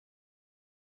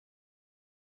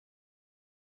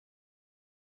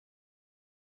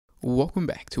Welcome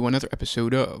back to another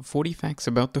episode of 40 Facts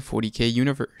About the 40K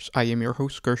Universe. I am your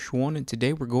host, Gershwan, and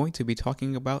today we're going to be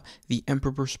talking about the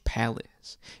Emperor's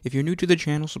Palace. If you're new to the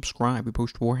channel, subscribe. We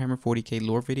post Warhammer 40K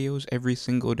lore videos every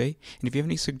single day, and if you have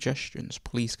any suggestions,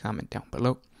 please comment down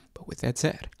below. But with that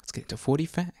said, let's get into 40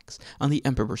 facts on the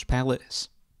Emperor's Palace.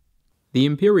 The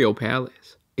Imperial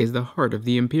Palace is the heart of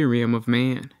the Imperium of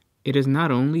Man. It is not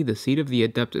only the seat of the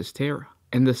Adeptus Terra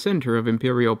and the center of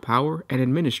imperial power and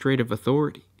administrative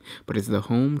authority, but is the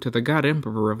home to the God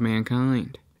Emperor of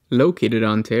mankind. Located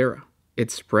on Terra,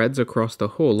 it spreads across the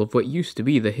whole of what used to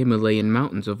be the Himalayan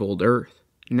mountains of old Earth,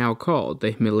 now called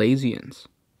the Himalaysians.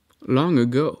 Long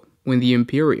ago, when the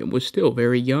Imperium was still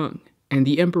very young, and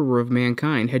the Emperor of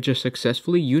mankind had just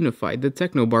successfully unified the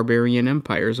techno-barbarian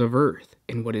empires of Earth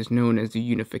in what is known as the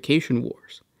Unification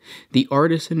Wars, the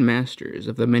artisan masters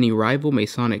of the many rival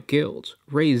Masonic guilds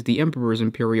raised the Emperor's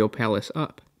imperial palace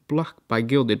up, block by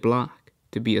gilded block,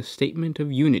 to be a statement of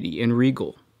unity and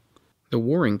regal. The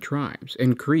warring tribes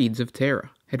and creeds of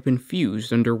Terra had been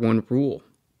fused under one rule,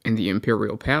 and the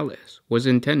Imperial Palace was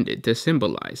intended to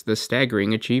symbolize the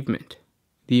staggering achievement.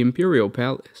 The Imperial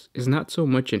Palace is not so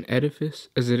much an edifice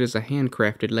as it is a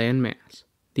handcrafted landmass.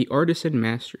 The artisan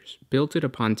masters built it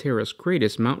upon Terra's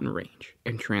greatest mountain range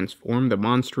and transformed the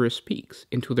monstrous peaks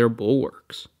into their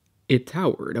bulwarks. It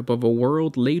towered above a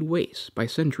world laid waste by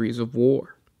centuries of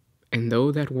war. And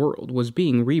though that world was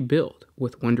being rebuilt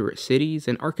with wondrous cities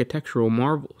and architectural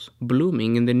marvels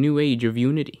blooming in the new age of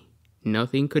unity,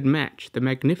 nothing could match the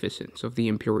magnificence of the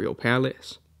Imperial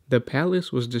Palace. The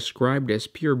palace was described as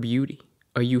pure beauty,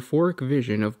 a euphoric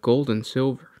vision of gold and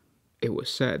silver. It was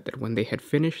said that when they had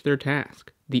finished their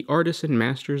task, the artisan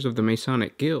masters of the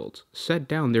Masonic guilds set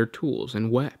down their tools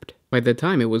and wept. By the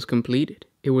time it was completed,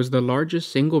 it was the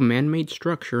largest single man-made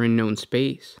structure in known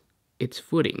space. Its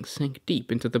footings sank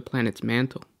deep into the planet's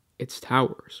mantle. Its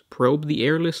towers probed the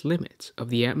airless limits of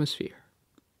the atmosphere.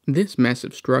 This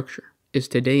massive structure is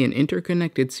today an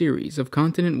interconnected series of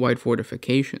continent-wide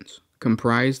fortifications,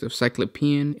 comprised of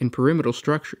cyclopean and pyramidal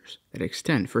structures that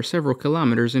extend for several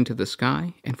kilometers into the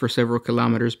sky and for several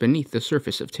kilometers beneath the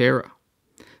surface of Terra.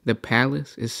 The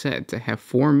palace is said to have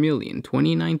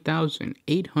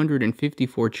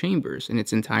 4,029,854 chambers in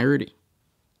its entirety.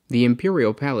 The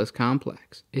Imperial Palace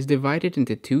complex is divided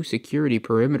into two security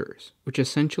perimeters, which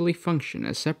essentially function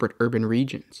as separate urban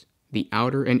regions, the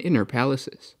outer and inner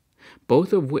palaces,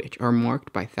 both of which are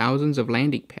marked by thousands of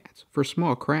landing pads for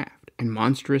small craft and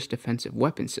monstrous defensive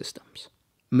weapon systems.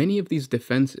 Many of these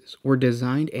defenses were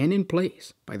designed and in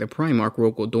place by the Primarch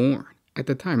Rogal Dorn at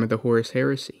the time of the Horus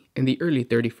Heresy in the early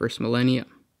 31st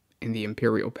millennium, and the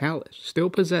Imperial Palace still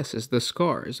possesses the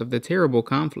scars of the terrible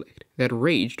conflict that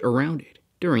raged around it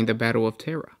during the Battle of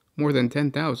Terra, more than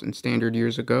 10,000 standard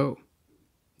years ago.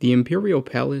 The Imperial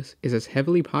Palace is as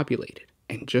heavily populated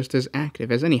and just as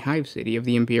active as any hive city of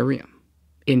the Imperium.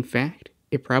 In fact,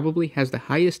 it probably has the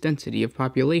highest density of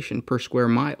population per square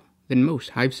mile than most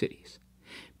hive cities.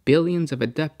 Billions of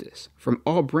Adeptus from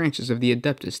all branches of the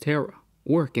Adeptus Terra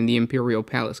work in the Imperial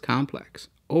Palace complex,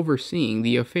 overseeing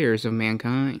the affairs of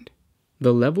mankind.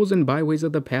 The levels and byways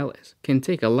of the palace can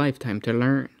take a lifetime to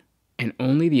learn, and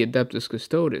only the Adeptus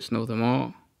Custodes know them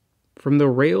all. From the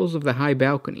rails of the high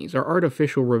balconies are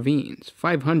artificial ravines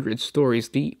 500 stories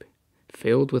deep,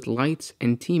 filled with lights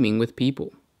and teeming with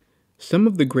people. Some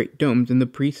of the great domes in the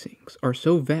precincts are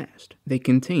so vast they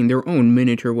contain their own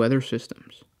miniature weather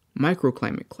systems.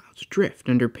 Microclimate clouds drift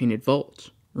under painted vaults.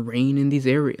 Rain in these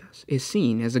areas is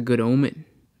seen as a good omen.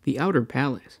 The outer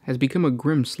palace has become a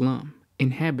grim slum,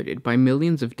 inhabited by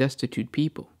millions of destitute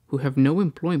people who have no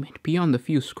employment beyond the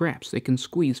few scraps they can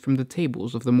squeeze from the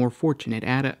tables of the more fortunate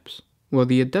adepts. While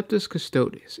the Adeptus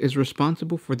Custodes is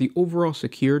responsible for the overall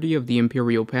security of the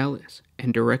Imperial Palace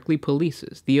and directly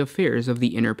polices the affairs of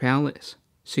the inner palace,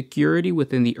 security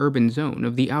within the urban zone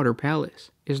of the outer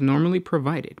palace is normally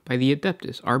provided by the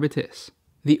Adeptus Arbitus.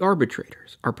 The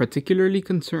arbitrators are particularly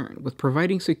concerned with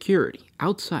providing security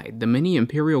outside the many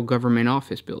Imperial government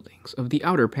office buildings of the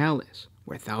outer palace,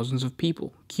 where thousands of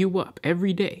people queue up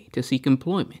every day to seek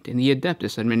employment in the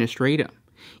Adeptus Administratum,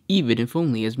 even if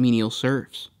only as menial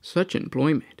serfs. Such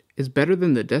employment is better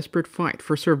than the desperate fight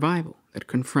for survival that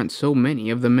confronts so many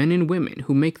of the men and women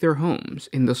who make their homes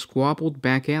in the squabbled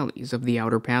back alleys of the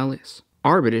outer palace.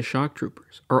 Arbitus shock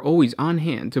troopers are always on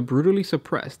hand to brutally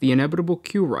suppress the inevitable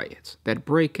queue riots that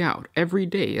break out every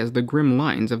day as the grim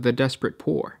lines of the desperate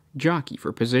poor jockey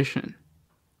for position.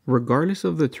 Regardless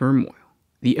of the turmoil,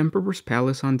 the Emperor's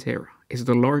Palace on Terra is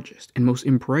the largest and most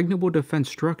impregnable defense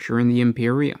structure in the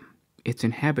Imperium. Its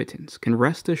inhabitants can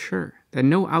rest assured that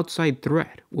no outside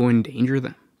threat will endanger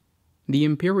them. The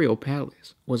Imperial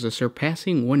Palace was a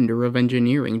surpassing wonder of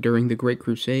engineering during the Great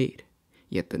Crusade,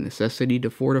 yet the necessity to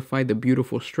fortify the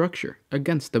beautiful structure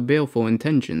against the baleful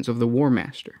intentions of the War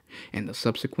Master and the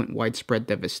subsequent widespread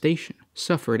devastation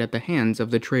suffered at the hands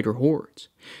of the traitor hordes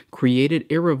created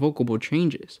irrevocable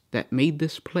changes that made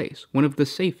this place one of the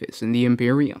safest in the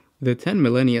Imperium. The 10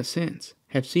 millennia since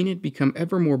have seen it become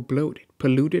ever more bloated,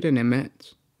 polluted, and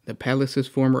immense. The palace's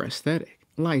former aesthetic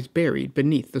lies buried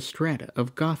beneath the strata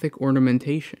of Gothic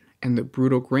ornamentation and the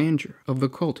brutal grandeur of the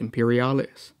cult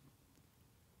imperialis.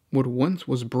 What once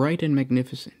was bright and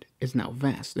magnificent is now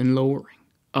vast and lowering,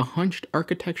 a hunched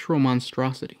architectural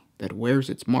monstrosity that wears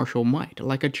its martial might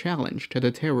like a challenge to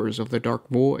the terrors of the dark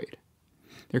void.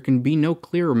 There can be no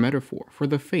clearer metaphor for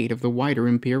the fate of the wider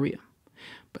Imperium,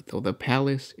 but though the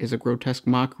palace is a grotesque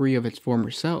mockery of its former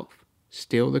self,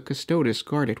 still the custodes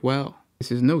guard it well.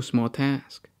 This is no small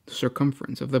task. The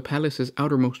circumference of the palace's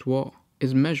outermost wall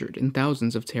is measured in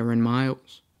thousands of Terran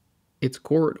miles. Its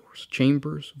corridors,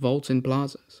 chambers, vaults, and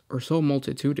plazas are so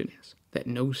multitudinous that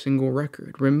no single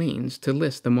record remains to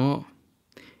list them all.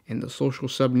 And the social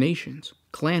subnations,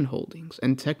 clan holdings,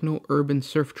 and techno-urban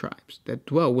serf tribes that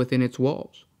dwell within its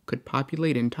walls could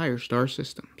populate entire star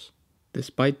systems.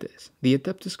 Despite this, the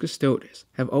Adeptus Custodes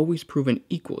have always proven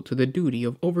equal to the duty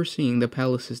of overseeing the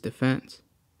palace's defense.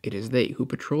 It is they who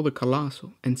patrol the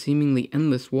colossal and seemingly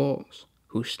endless walls,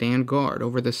 who stand guard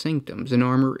over the sanctums and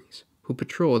armories, who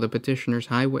patrol the petitioner's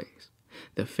highways,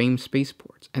 the famed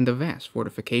spaceports, and the vast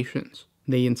fortifications.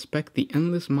 They inspect the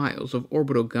endless miles of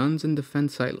orbital guns and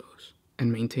defense silos,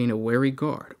 and maintain a wary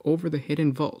guard over the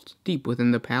hidden vaults deep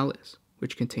within the palace,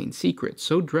 which contain secrets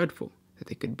so dreadful that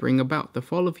they could bring about the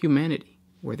fall of humanity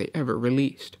were they ever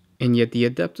released. And yet the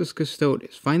Adeptus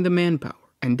Custodes find the manpower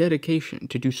and dedication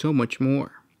to do so much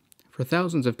more. For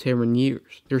thousands of Terran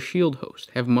years, their shield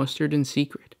hosts have mustered in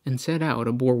secret and set out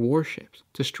aboard warships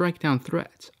to strike down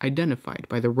threats identified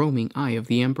by the roaming eye of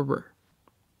the Emperor.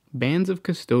 Bands of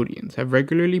custodians have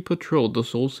regularly patrolled the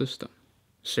Sol system,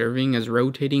 serving as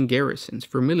rotating garrisons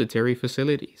for military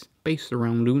facilities based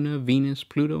around Luna, Venus,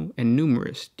 Pluto, and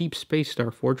numerous deep space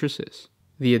star fortresses.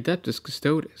 The Adeptus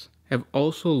Custodes have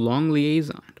also long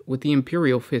liaisoned with the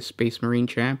Imperial 5th Space Marine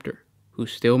chapter, who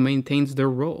still maintains their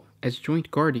role as joint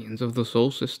guardians of the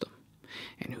Sol system,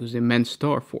 and whose immense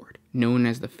star fort, known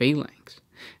as the Phalanx,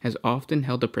 has often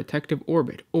held a protective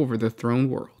orbit over the throne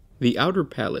world. The outer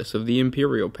palace of the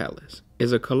Imperial Palace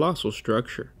is a colossal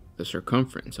structure, the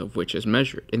circumference of which is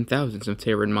measured in thousands of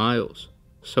Terran miles,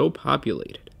 so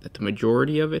populated that the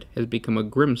majority of it has become a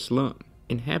grim slum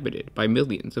inhabited by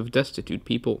millions of destitute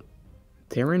people.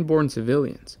 Terran-born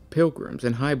civilians, pilgrims,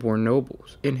 and highborn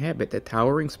nobles inhabit the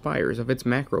towering spires of its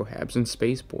macrohabs and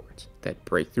spaceports that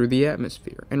break through the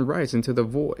atmosphere and rise into the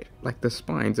void like the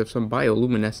spines of some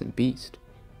bioluminescent beast.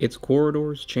 Its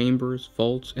corridors, chambers,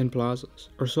 vaults, and plazas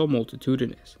are so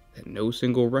multitudinous that no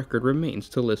single record remains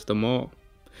to list them all.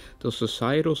 The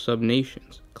societal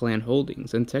subnations, clan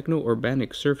holdings, and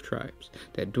techno-urbanic serf tribes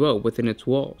that dwell within its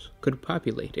walls could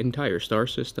populate entire star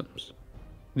systems.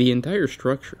 The entire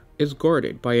structure is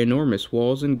guarded by enormous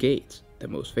walls and gates, the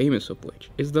most famous of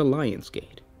which is the Lion's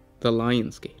Gate. The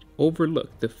Lion's Gate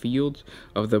overlooked the fields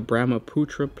of the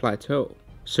Brahmaputra Plateau,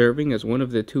 serving as one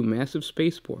of the two massive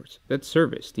spaceports that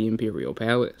serviced the Imperial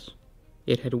Palace.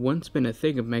 It had once been a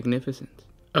thing of magnificence,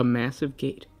 a massive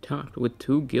gate topped with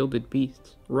two gilded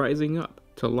beasts rising up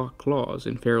to lock claws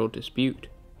in feral dispute.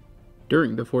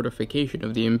 During the fortification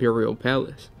of the Imperial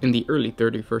Palace in the early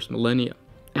 31st millennium,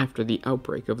 after the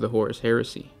outbreak of the Horus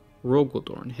Heresy,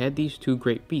 Rogaldorn had these two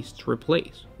great beasts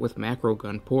replaced with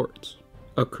macro-gun ports.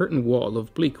 A curtain wall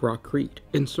of bleak rockcrete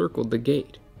encircled the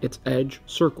gate, its edge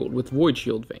circled with void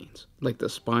shield veins, like the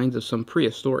spines of some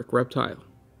prehistoric reptile.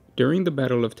 During the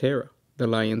Battle of Terra, the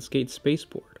Lion's Gate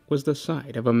spaceport was the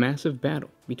site of a massive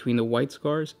battle between the White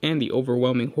Scars and the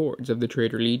overwhelming hordes of the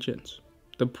traitor legions.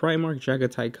 The Primarch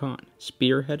Jagatai Khan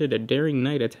spearheaded a daring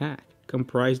night attack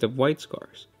comprised of White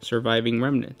Scars, surviving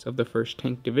remnants of the 1st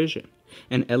Tank Division,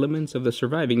 and elements of the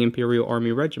surviving Imperial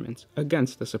Army regiments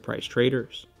against the surprise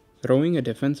traitors. Throwing a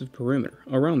defensive perimeter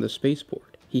around the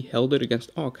spaceport, he held it against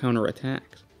all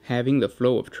counterattacks, having the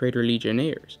flow of traitor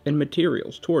legionnaires and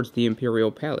materials towards the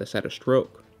Imperial Palace at a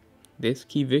stroke. This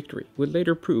key victory would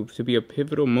later prove to be a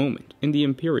pivotal moment in the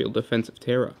Imperial defense of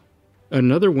Terra.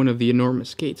 Another one of the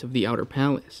enormous gates of the Outer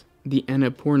Palace, the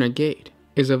Annapurna Gate,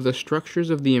 is of the structures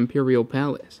of the Imperial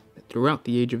Palace that throughout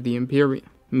the age of the Imperium,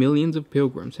 millions of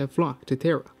pilgrims have flocked to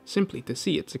Terra simply to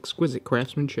see its exquisite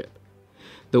craftsmanship.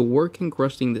 The work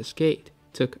encrusting this gate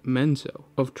took Menso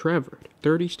of Trevord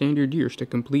 30 standard years to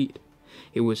complete,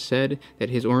 It was said that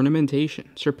his ornamentation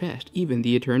surpassed even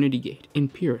the Eternity Gate in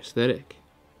pure aesthetic.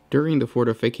 During the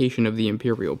fortification of the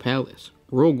Imperial Palace,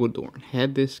 Rogaldorn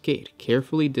had this gate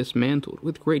carefully dismantled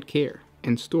with great care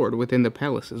and stored within the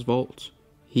palace's vaults.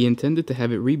 He intended to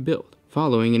have it rebuilt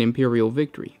following an Imperial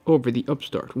victory over the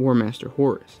upstart War Master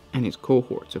Horus and his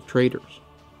cohorts of traitors.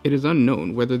 It is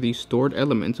unknown whether these stored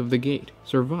elements of the gate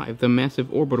survived the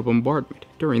massive orbital bombardment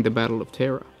during the Battle of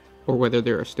Terra, or whether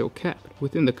they are still kept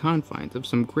within the confines of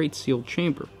some great sealed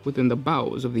chamber within the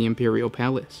bowels of the Imperial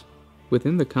Palace.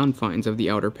 Within the confines of the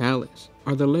outer palace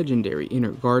are the legendary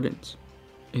inner gardens.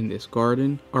 In this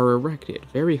garden are erected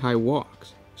very high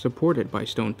walks, supported by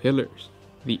stone pillars.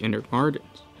 The inner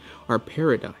gardens are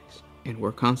paradise, and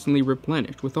were constantly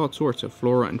replenished with all sorts of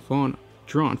flora and fauna,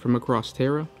 drawn from across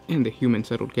Terra and the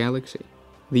human-settled galaxy.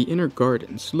 The inner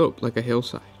gardens sloped like a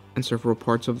hillside, and several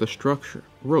parts of the structure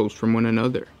rose from one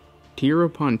another, tier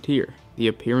upon tier, the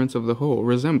appearance of the whole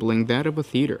resembling that of a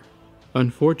theater.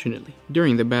 Unfortunately,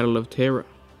 during the Battle of Terra,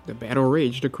 the battle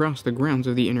raged across the grounds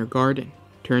of the inner garden,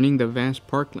 turning the vast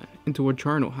parkland into a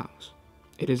charnel house.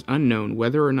 It is unknown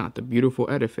whether or not the beautiful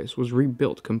edifice was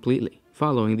rebuilt completely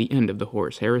following the end of the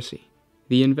Horus Heresy.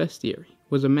 The Investiary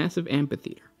was a massive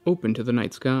amphitheater open to the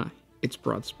night sky. Its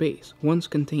broad space once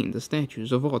contained the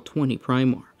statues of all 20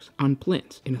 Primarchs on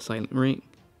plinths in a silent ring.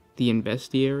 The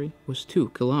Investiary was 2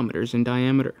 kilometers in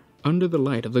diameter. Under the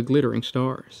light of the glittering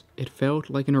stars, it felt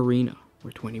like an arena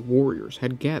where 20 warriors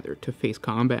had gathered to face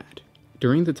combat.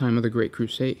 During the time of the Great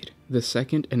Crusade, the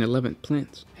 2nd and 11th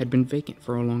plinths had been vacant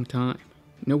for a long time.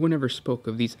 No one ever spoke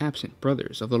of these absent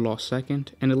brothers of the lost 2nd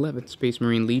and 11th Space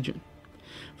Marine Legion.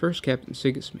 First Captain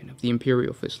Sigismund of the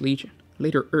Imperial Fifth Legion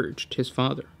later urged his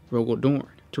father, Rogaldorn,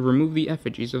 to remove the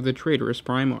effigies of the traitorous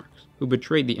Primarchs who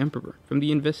betrayed the Emperor from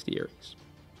the Investiaries.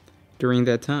 During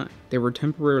that time, they were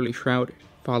temporarily shrouded.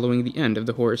 Following the end of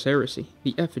the Horus Heresy,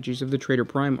 the effigies of the traitor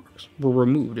Primarchs were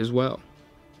removed as well.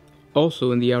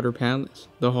 Also in the outer palace,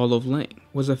 the Hall of Lang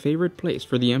was a favorite place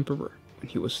for the Emperor when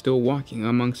he was still walking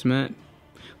amongst men.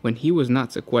 When he was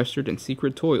not sequestered in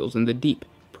secret toils in the deep,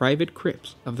 private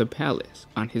crypts of the palace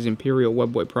on his Imperial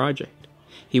Webway project,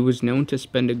 he was known to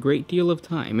spend a great deal of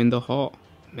time in the hall,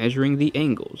 measuring the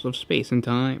angles of space and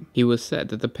time. He was said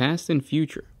that the past and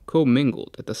future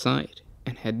commingled at the site,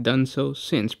 and had done so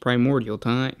since primordial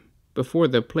time, before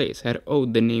the place had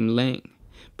owed the name Lang,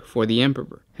 before the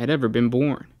Emperor had ever been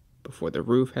born, before the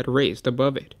roof had raised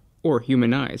above it, or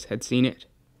human eyes had seen it.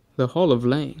 The Hall of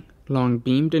Lang, long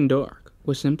beamed and dark,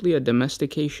 was simply a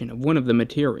domestication of one of the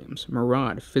Materium's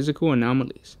myriad physical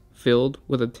anomalies, filled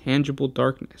with a tangible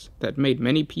darkness that made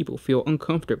many people feel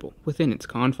uncomfortable within its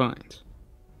confines.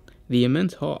 The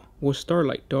immense hall was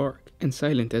starlight dark and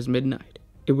silent as midnight.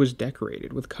 It was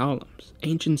decorated with columns,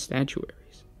 ancient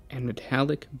statuaries, and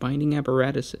metallic binding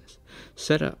apparatuses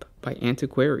set up by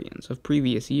antiquarians of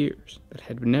previous years that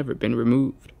had never been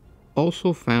removed.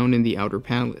 Also found in the outer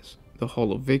palace, the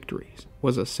Hall of Victories,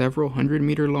 was a several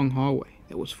 100-meter-long hallway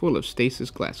that was full of stasis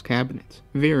glass cabinets,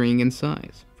 varying in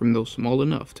size from those small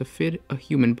enough to fit a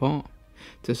human palm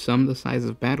to some the size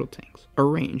of battle tanks,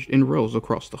 arranged in rows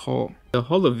across the hall. The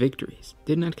Hall of Victories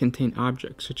did not contain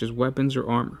objects such as weapons or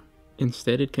armor.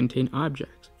 Instead, it contained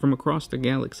objects from across the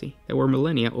galaxy that were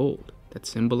millennia old, that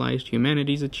symbolized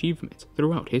humanity's achievements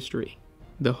throughout history.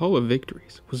 The Hall of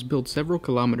Victories was built several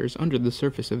kilometers under the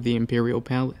surface of the Imperial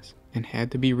Palace, and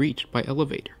had to be reached by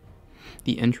elevator.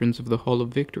 The entrance of the Hall of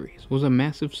Victories was a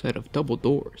massive set of double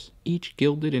doors, each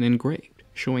gilded and engraved,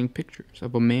 showing pictures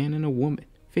of a man and a woman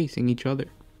facing each other.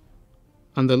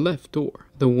 On the left door,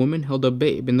 the woman held a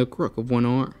babe in the crook of one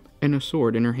arm, and a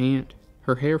sword in her hand,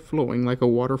 her hair flowing like a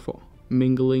waterfall,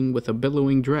 mingling with a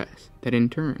billowing dress that in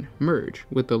turn merged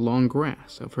with the long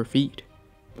grass of her feet.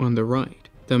 On the right,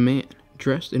 the man,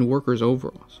 dressed in worker's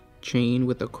overalls, chain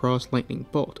with a cross-lightning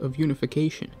bolt of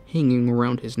unification hanging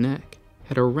around his neck,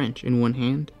 had a wrench in one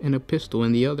hand and a pistol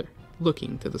in the other,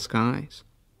 looking to the skies.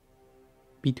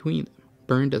 Between them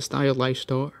burned a stylized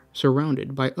star,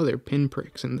 surrounded by other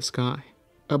pinpricks in the sky.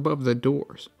 Above the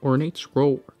doors, ornate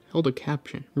scrollwork held a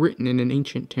caption written in an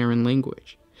ancient Terran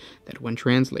language that, when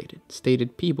translated,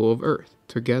 stated "people of Earth,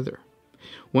 together."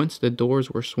 Once the doors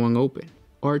were swung open,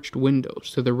 arched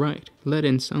windows to the right let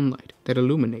in sunlight that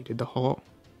illuminated the hall.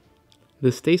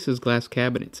 The stasis glass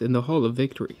cabinets in the Hall of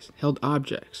Victories held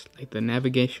objects like the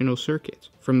navigational circuits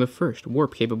from the first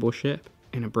warp-capable ship,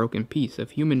 and a broken piece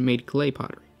of human-made clay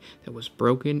pottery that was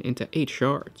broken into 8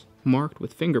 shards, marked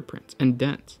with fingerprints and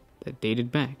dents that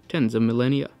dated back tens of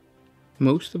millennia.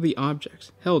 Most of the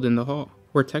objects held in the hall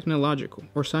were technological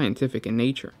or scientific in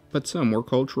nature, but some were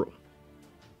cultural.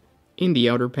 In the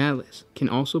Outer Palace can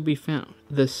also be found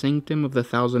the Sanctum of the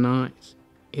Thousand Eyes.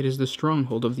 It is the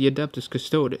stronghold of the Adeptus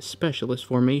Custodes specialist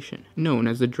formation, known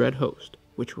as the Dread Host,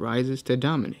 which rises to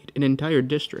dominate an entire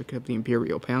district of the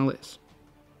Imperial Palace.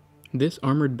 This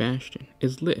armored bastion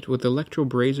is lit with electro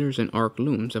braziers and arc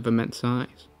looms of immense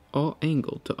size, all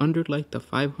angled to underlight the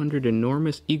 500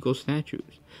 enormous eagle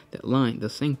statues that line the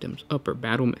sanctum's upper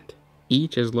battlement.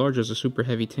 Each as large as a super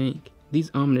heavy tank,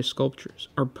 these ominous sculptures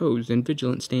are posed in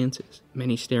vigilant stances,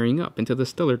 many staring up into the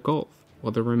stellar gulf,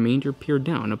 while the remainder peer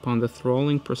down upon the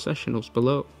thralling processionals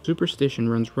below. Superstition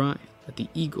runs rife that the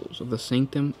eagles of the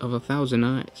Sanctum of a Thousand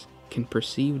Eyes can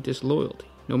perceive disloyalty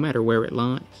no matter where it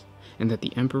lies, and that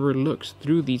the Emperor looks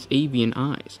through these avian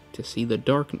eyes to see the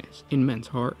darkness in men's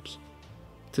hearts.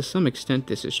 To some extent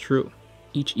this is true.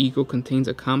 Each eagle contains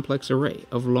a complex array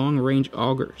of long-range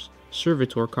augurs,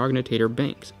 servitor cognitator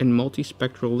banks, and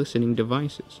multispectral listening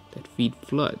devices that feed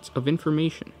floods of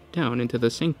information down into the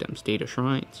Sanctum's data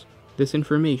shrines. This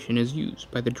information is used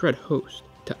by the Dread Host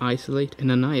to isolate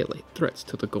and annihilate threats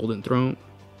to the Golden Throne.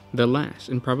 The last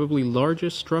and probably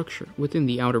largest structure within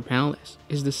the Outer Palace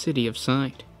is the City of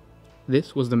Sight.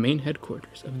 This was the main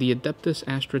headquarters of the Adeptus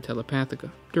Astra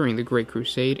Telepathica during the Great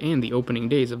Crusade and the opening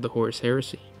days of the Horus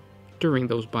Heresy. During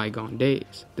those bygone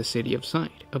days, the City of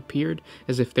Sight appeared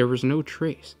as if there was no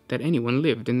trace that anyone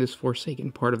lived in this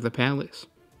forsaken part of the palace.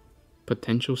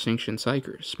 Potential sanctioned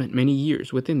psychers spent many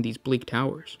years within these bleak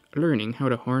towers, learning how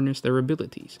to harness their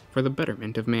abilities for the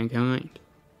betterment of mankind.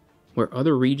 Where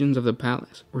other regions of the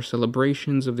palace were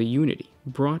celebrations of the unity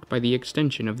brought by the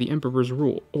extension of the Emperor's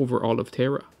rule over all of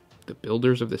Terra, the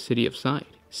builders of the City of Sight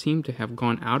seemed to have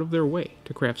gone out of their way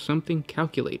to craft something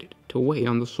calculated to weigh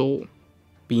on the soul.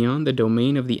 Beyond the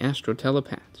domain of the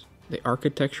astro-telepaths, the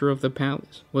architecture of the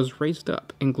palace was raised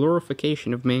up in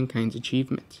glorification of mankind's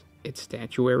achievements, its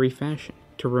statuary fashion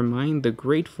to remind the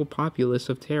grateful populace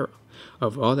of Terra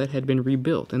of all that had been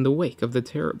rebuilt in the wake of the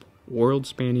terrible,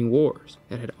 world-spanning wars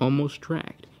that had almost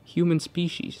dragged human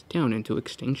species down into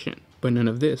extinction. But none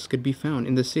of this could be found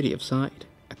in the City of Sight.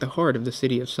 At the heart of the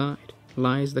City of Sight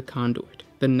lies the conduit,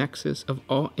 the nexus of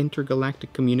all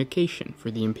intergalactic communication for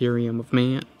the Imperium of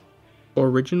Man.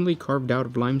 Originally carved out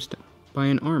of limestone by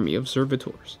an army of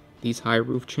servitors, these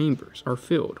high-roof chambers are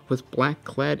filled with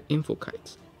black-clad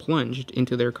infolkites, plunged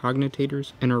into their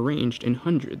cognitators and arranged in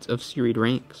hundreds of serried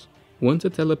ranks. Once a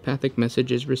telepathic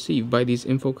message is received by these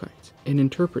infolkites and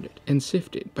interpreted and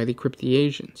sifted by the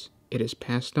cryptiasians, it is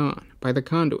passed on by the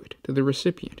conduit to the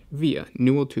recipient via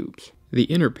newel tubes. The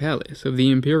inner palace of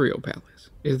the Imperial Palace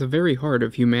is the very heart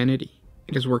of humanity.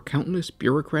 It is where countless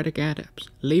bureaucratic adepts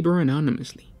labor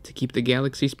anonymously to keep the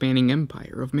galaxy-spanning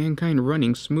empire of mankind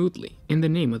running smoothly in the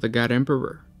name of the God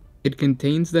Emperor. It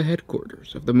contains the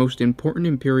headquarters of the most important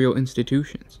imperial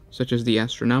institutions, such as the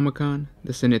Astronomicon,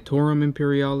 the Senatorum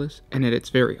Imperialis, and at its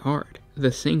very heart,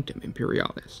 the Sanctum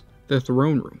Imperialis, the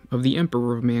throne room of the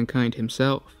Emperor of Mankind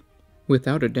himself.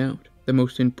 Without a doubt, the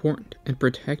most important and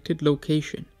protected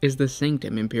location is the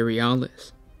Sanctum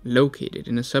Imperialis. Located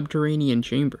in a subterranean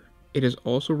chamber, it is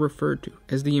also referred to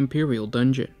as the Imperial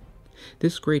Dungeon.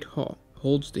 This great hall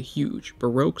holds the huge,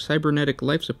 baroque cybernetic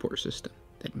life support system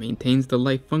that maintains the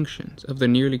life functions of the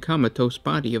nearly comatose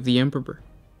body of the Emperor,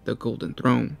 the Golden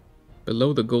Throne.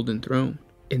 Below the Golden Throne,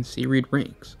 in serried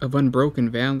ranks of unbroken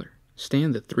valor,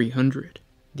 stand the 300,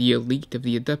 the elite of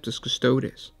the Adeptus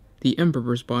Custodes, the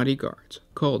Emperor's bodyguards,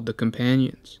 called the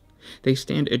Companions. They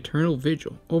stand eternal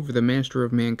vigil over the Master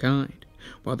of Mankind,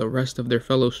 while the rest of their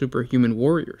fellow superhuman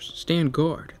warriors stand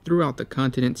guard throughout the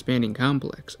continent-spanning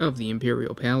complex of the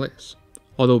Imperial Palace.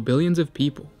 Although billions of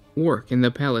people work in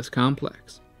the palace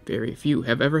complex, very few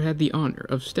have ever had the honor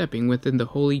of stepping within the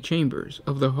holy chambers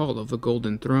of the Hall of the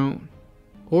Golden Throne.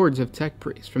 Hordes of tech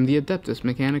priests from the Adeptus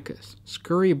Mechanicus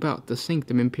scurry about the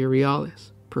Sanctum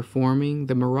Imperialis, performing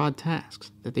the maraud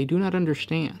tasks that they do not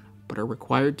understand, but are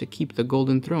required to keep the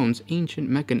Golden Throne's ancient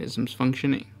mechanisms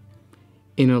functioning.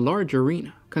 In a large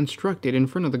arena constructed in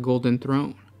front of the Golden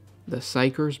Throne, the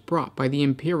psychers brought by the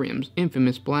Imperium's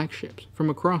infamous black ships from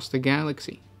across the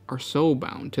galaxy are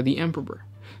soul-bound to the Emperor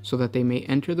so that they may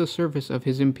enter the service of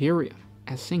his Imperium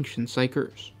as sanctioned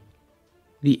psychers.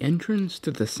 The entrance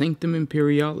to the Sanctum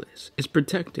Imperialis is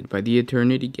protected by the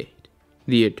Eternity Gate.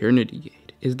 The Eternity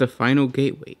Gate is the final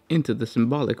gateway into the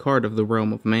symbolic heart of the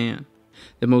realm of man,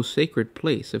 the most sacred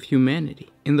place of humanity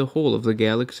in the whole of the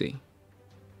galaxy.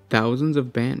 Thousands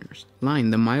of banners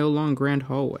line the mile-long grand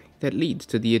hallway that leads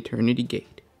to the Eternity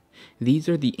Gate. These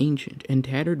are the ancient and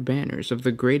tattered banners of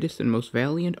the greatest and most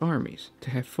valiant armies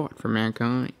to have fought for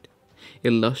mankind.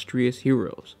 Illustrious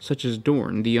heroes such as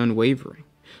Dorn the Unwavering,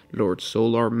 Lord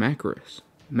Solar Macaris,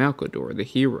 Malcador the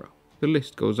Hero, The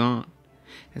list goes on,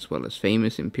 as well as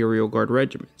famous Imperial Guard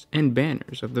regiments and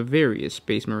banners of the various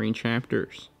Space Marine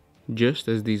chapters. Just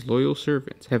as these loyal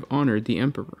servants have honored the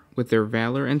Emperor with their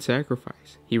valor and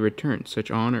sacrifice, he returns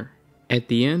such honor. At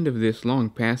the end of this long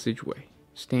passageway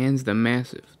stands the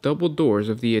massive double doors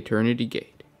of the Eternity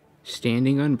Gate,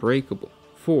 standing unbreakable,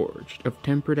 forged of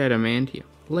tempered adamantium,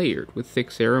 layered with thick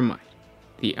ceramite.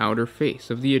 The outer face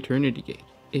of the Eternity Gate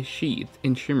is sheathed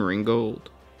in shimmering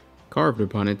gold. Carved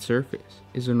upon its surface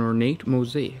is an ornate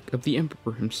mosaic of the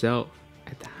Emperor himself,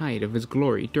 at the height of his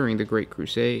glory during the Great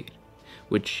Crusade,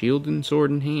 with shield and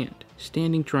sword in hand,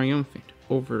 standing triumphant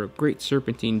over a great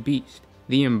serpentine beast,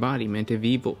 the embodiment of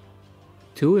evil.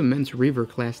 Two immense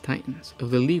Reaver-class Titans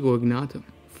of the Legio Ignatum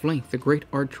flank the great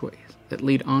archways that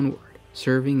lead onward,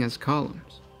 serving as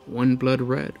columns, one blood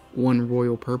red, one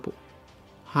royal purple.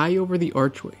 High over the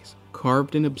archways,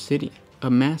 carved in obsidian, a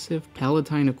massive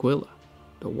Palatine Aquila,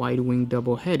 the wide-winged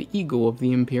double-head eagle of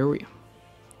the Imperium.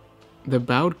 The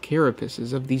bowed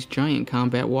carapaces of these giant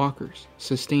combat walkers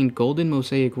sustained golden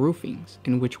mosaic roofings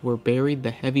in which were buried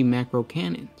the heavy macro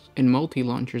cannons and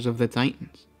multi-launchers of the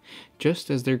Titans,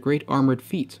 just as their great armored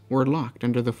feet were locked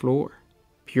under the floor.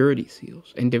 Purity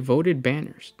seals and devoted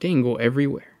banners dangle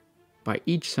everywhere. By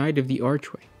each side of the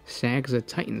archway sags a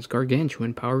Titan's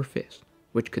gargantuan power fist,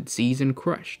 which could seize and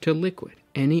crush to liquid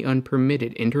any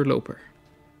unpermitted interloper.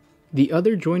 The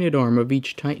other jointed arm of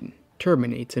each Titan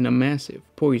terminates in a massive,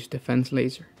 poised defense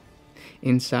laser.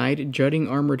 Inside jutting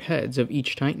armored heads of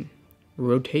each Titan,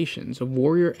 rotations of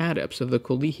warrior adepts of the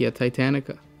Collegia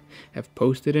Titanica have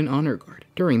posted an honor guard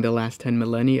during the last 10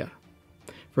 millennia.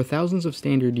 For thousands of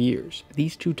standard years,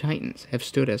 these two Titans have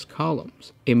stood as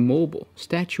columns, immobile,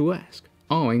 statuesque,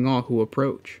 awing all who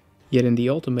approach. Yet in the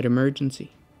ultimate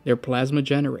emergency, their plasma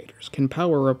generators can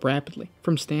power up rapidly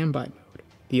from standby mode.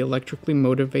 The electrically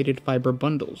motivated fiber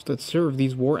bundles that serve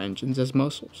these war engines as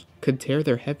muscles could tear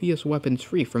their heaviest weapons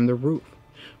free from the roof,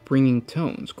 bringing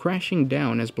tones crashing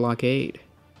down as blockade.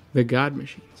 The God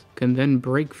Machines can then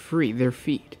break free their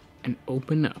feet and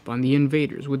open up on the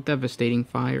invaders with devastating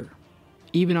fire.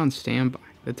 Even on standby,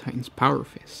 the Titan's power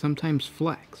fists sometimes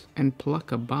flex and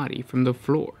pluck a body from the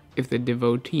floor if the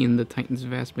devotee in the Titan's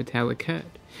vast metallic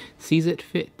head sees it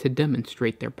fit to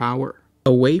demonstrate their power.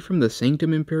 Away from the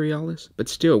Sanctum Imperialis, but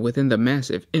still within the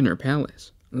massive inner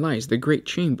palace, lies the great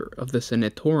chamber of the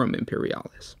Senatorum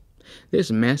Imperialis. This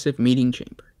massive meeting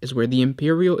chamber is where the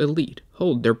imperial elite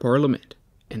hold their parliament,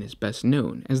 and is best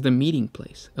known as the meeting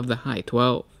place of the High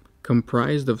 12,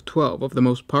 comprised of 12 of the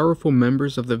most powerful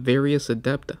members of the various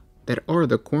adepta that are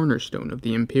the cornerstone of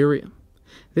the Imperium.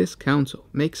 This council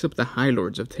makes up the High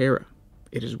Lords of Terra.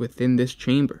 It is within this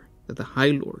chamber that the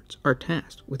High Lords are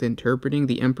tasked with interpreting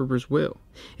the Emperor's will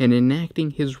and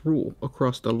enacting his rule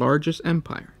across the largest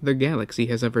empire the galaxy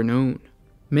has ever known.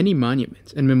 Many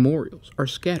monuments and memorials are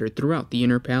scattered throughout the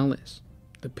inner palace.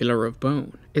 The Pillar of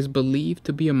Bone is believed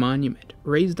to be a monument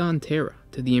raised on Terra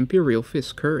to the Imperial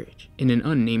Fist's courage in an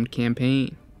unnamed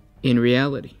campaign. In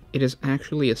reality, it is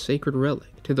actually a sacred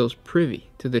relic to those privy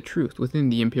to the truth within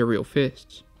the Imperial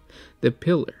Fists. The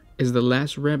pillar is the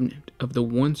last remnant of the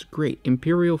once great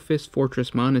Imperial Fist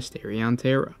Fortress Monastery on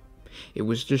Terra. It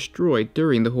was destroyed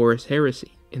during the Horus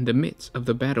Heresy in the midst of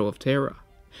the Battle of Terra,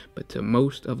 but to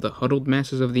most of the huddled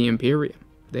masses of the Imperium,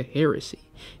 the heresy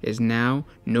is now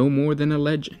no more than a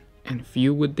legend, and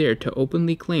few would dare to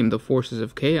openly claim the forces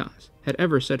of chaos had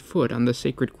ever set foot on the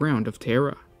sacred ground of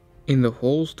Terra. In the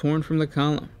holes torn from the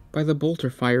column by the bolter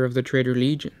fire of the traitor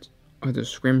legions are the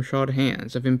scrimshawed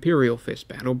hands of Imperial Fist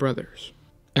battle brothers.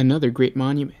 Another great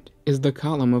monument is the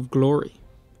Column of Glory.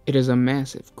 It is a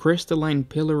massive, crystalline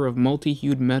pillar of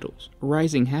multi-hued metals,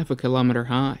 rising half a kilometer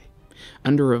high,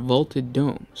 under a vaulted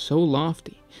dome so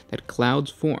lofty that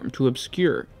clouds form to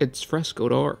obscure its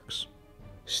frescoed arcs.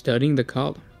 Studding the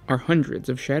column are hundreds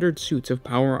of shattered suits of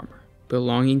power armor,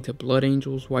 belonging to Blood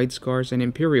Angels, White Scars, and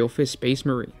Imperial Fist Space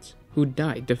Marines, who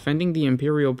died defending the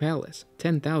Imperial Palace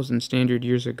 10,000 standard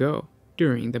years ago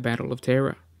during the Battle of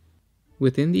Terra.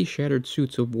 Within these shattered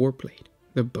suits of warplate,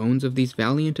 the bones of these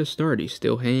valiant Astartes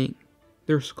still hang.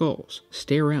 Their skulls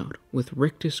stare out with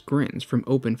rictus grins from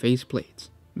open faceplates.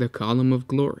 The Column of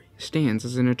Glory stands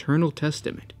as an eternal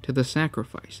testament to the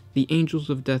sacrifice the Angels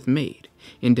of Death made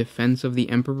in defense of the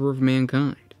Emperor of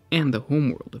Mankind and the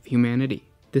homeworld of humanity.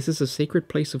 This is a sacred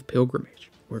place of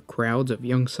pilgrimage, where crowds of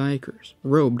young psychers,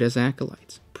 robed as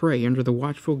acolytes, pray under the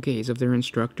watchful gaze of their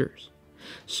instructors.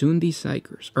 Soon these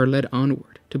psychers are led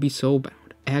onward to be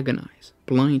soulbound, agonized,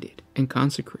 blinded, and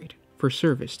consecrated for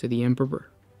service to the Emperor.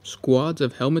 Squads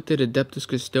of helmeted Adeptus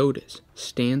Custodes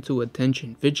stand to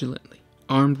attention vigilantly,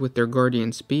 armed with their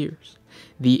guardian spears,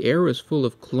 The air is full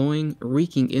of cloying,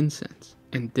 reeking incense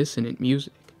and dissonant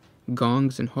music,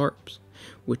 gongs and harps,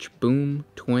 which boom,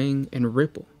 twang, and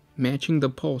ripple, matching the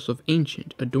pulse of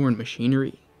ancient, adorned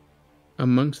machinery.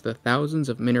 Amongst the thousands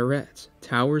of minarets,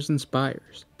 towers, and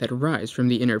spires that rise from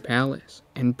the inner palace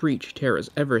and breach Terra's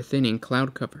ever-thinning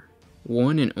cloud cover,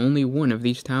 one and only one of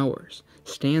these towers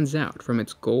stands out from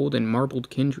its gold and marbled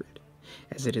kindred,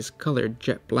 as it is colored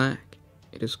jet black.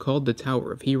 It is called the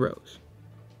Tower of Heroes.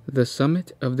 The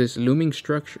summit of this looming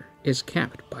structure is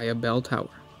capped by a bell tower.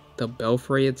 The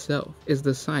belfry itself is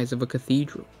the size of a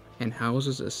cathedral and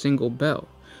houses a single bell,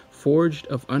 forged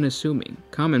of unassuming,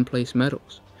 commonplace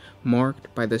metals,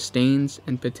 marked by the stains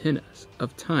and patinas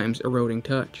of time's eroding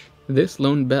touch. This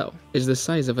lone bell is the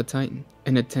size of a titan,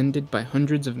 and attended by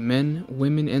hundreds of men,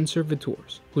 women, and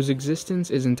servitors, whose existence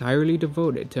is entirely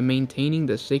devoted to maintaining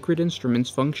the sacred instrument's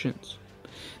functions.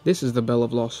 This is the Bell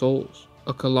of Lost Souls,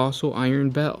 a colossal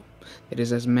iron bell that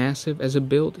is as massive as a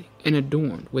building and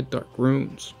adorned with dark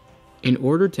runes. In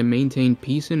order to maintain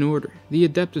peace and order, the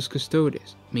Adeptus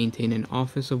Custodes maintain an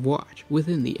office of watch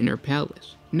within the inner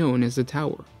palace, known as the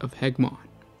Tower of Hegmon.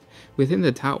 Within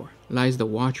the tower lies the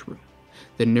Watch Room,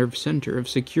 the nerve center of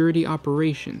security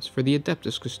operations for the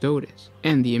Adeptus Custodes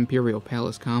and the Imperial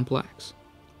Palace complex.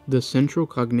 The central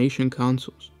cognation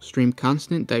consoles stream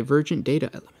constant divergent data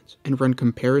elements and run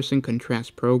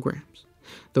comparison-contrast programs.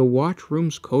 The Watch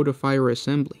Room's codifier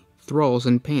assembly thralls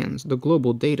and pans the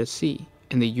global data sea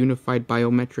and the unified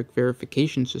biometric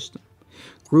verification system,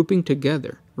 grouping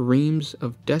together reams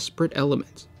of disparate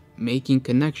elements, making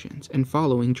connections and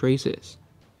following traces.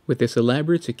 With this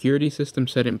elaborate security system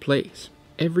set in place,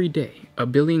 every day a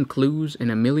billion clues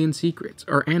and a million secrets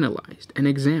are analyzed and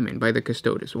examined by the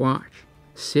Custodes Watch,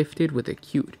 sifted with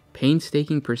acute,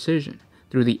 painstaking precision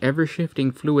through the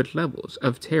ever-shifting fluid levels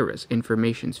of Terra's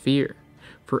information sphere,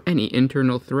 for any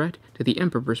internal threat to the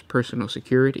Emperor's personal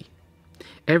security.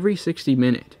 Every 60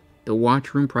 minutes, the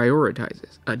Watch Room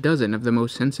prioritizes a dozen of the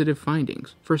most sensitive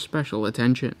findings for special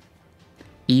attention.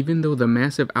 Even though the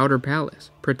massive outer palace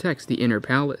protects the inner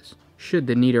palace, should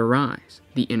the need arise,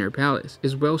 the inner palace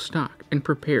is well stocked and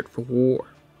prepared for war.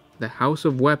 The House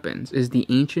of Weapons is the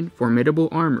ancient, formidable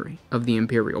armory of the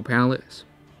Imperial Palace.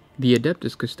 The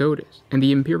Adeptus Custodes and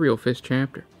the Imperial Fist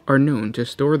Chapter are known to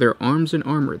store their arms and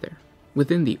armor there.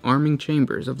 Within the arming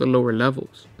chambers of the lower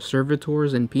levels,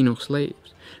 servitors and penal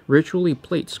slaves ritually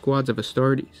plate squads of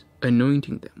Astartes,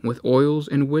 anointing them with oils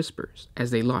and whispers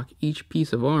as they lock each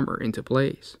piece of armor into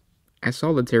place. As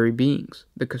solitary beings,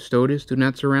 the Custodes do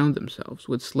not surround themselves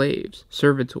with slaves,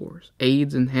 servitors,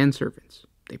 aides, and handservants.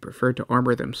 They prefer to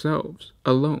armor themselves,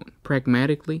 alone,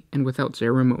 pragmatically, and without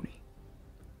ceremony.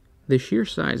 The sheer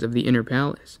size of the inner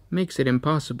palace makes it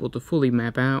impossible to fully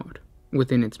map out.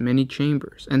 Within its many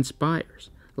chambers and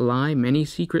spires lie many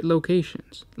secret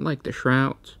locations, like the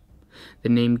Shrouds, the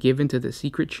name given to the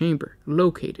secret chamber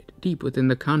located deep within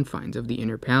the confines of the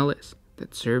inner palace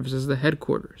that serves as the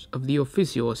headquarters of the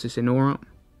Officio Assassinorum.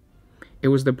 It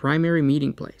was the primary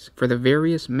meeting place for the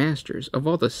various masters of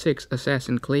all the 6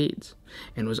 assassin clades,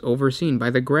 and was overseen by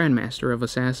the Grand Master of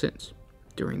Assassins.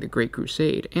 During the Great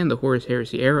Crusade and the Horus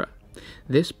Heresy era,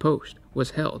 this post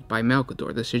was held by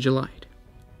Malcador the Sigillite.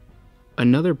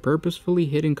 Another purposefully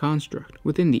hidden construct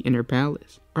within the inner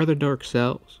palace are the Dark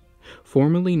Cells.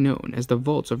 Formerly known as the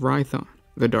Vaults of Rhython,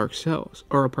 the Dark Cells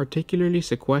are a particularly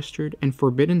sequestered and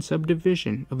forbidden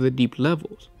subdivision of the deep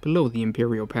levels below the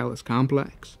Imperial Palace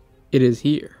complex. It is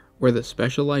here where the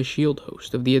specialized shield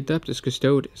host of the Adeptus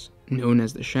Custodes, known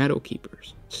as the Shadow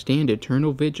Keepers, stand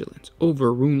eternal vigilance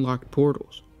over rune-locked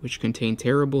portals, which contain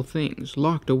terrible things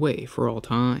locked away for all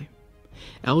time.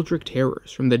 Eldritch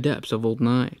terrors from the depths of old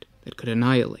night that could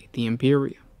annihilate the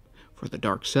Imperium, for the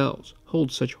Dark Cells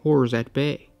hold such horrors at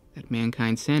bay that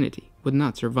mankind's sanity would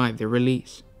not survive their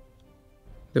release.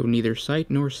 Though neither sight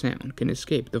nor sound can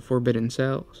escape the forbidden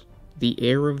cells, the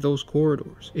air of those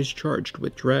corridors is charged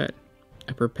with dread.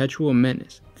 A perpetual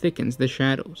menace thickens the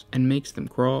shadows and makes them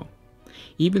crawl.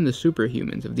 Even the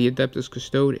superhumans of the Adeptus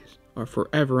Custodes are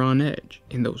forever on edge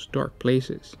in those dark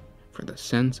places, for the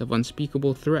sense of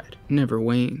unspeakable threat never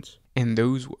wanes. And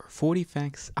those were 40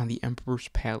 facts on the Emperor's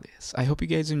Palace. I hope you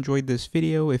guys enjoyed this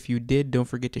video. If you did, don't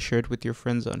forget to share it with your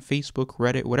friends on Facebook,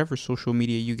 Reddit, whatever social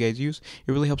media you guys use.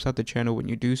 It really helps out the channel when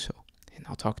you do so. And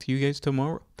I'll talk to you guys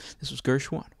tomorrow. This was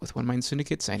Gershwan with One Mind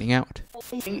Syndicate signing out.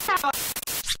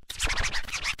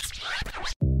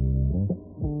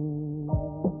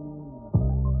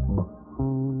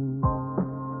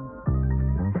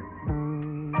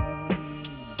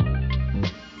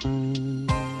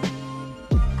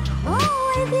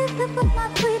 Always used to put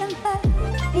my freedom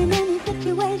first in any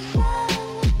situation.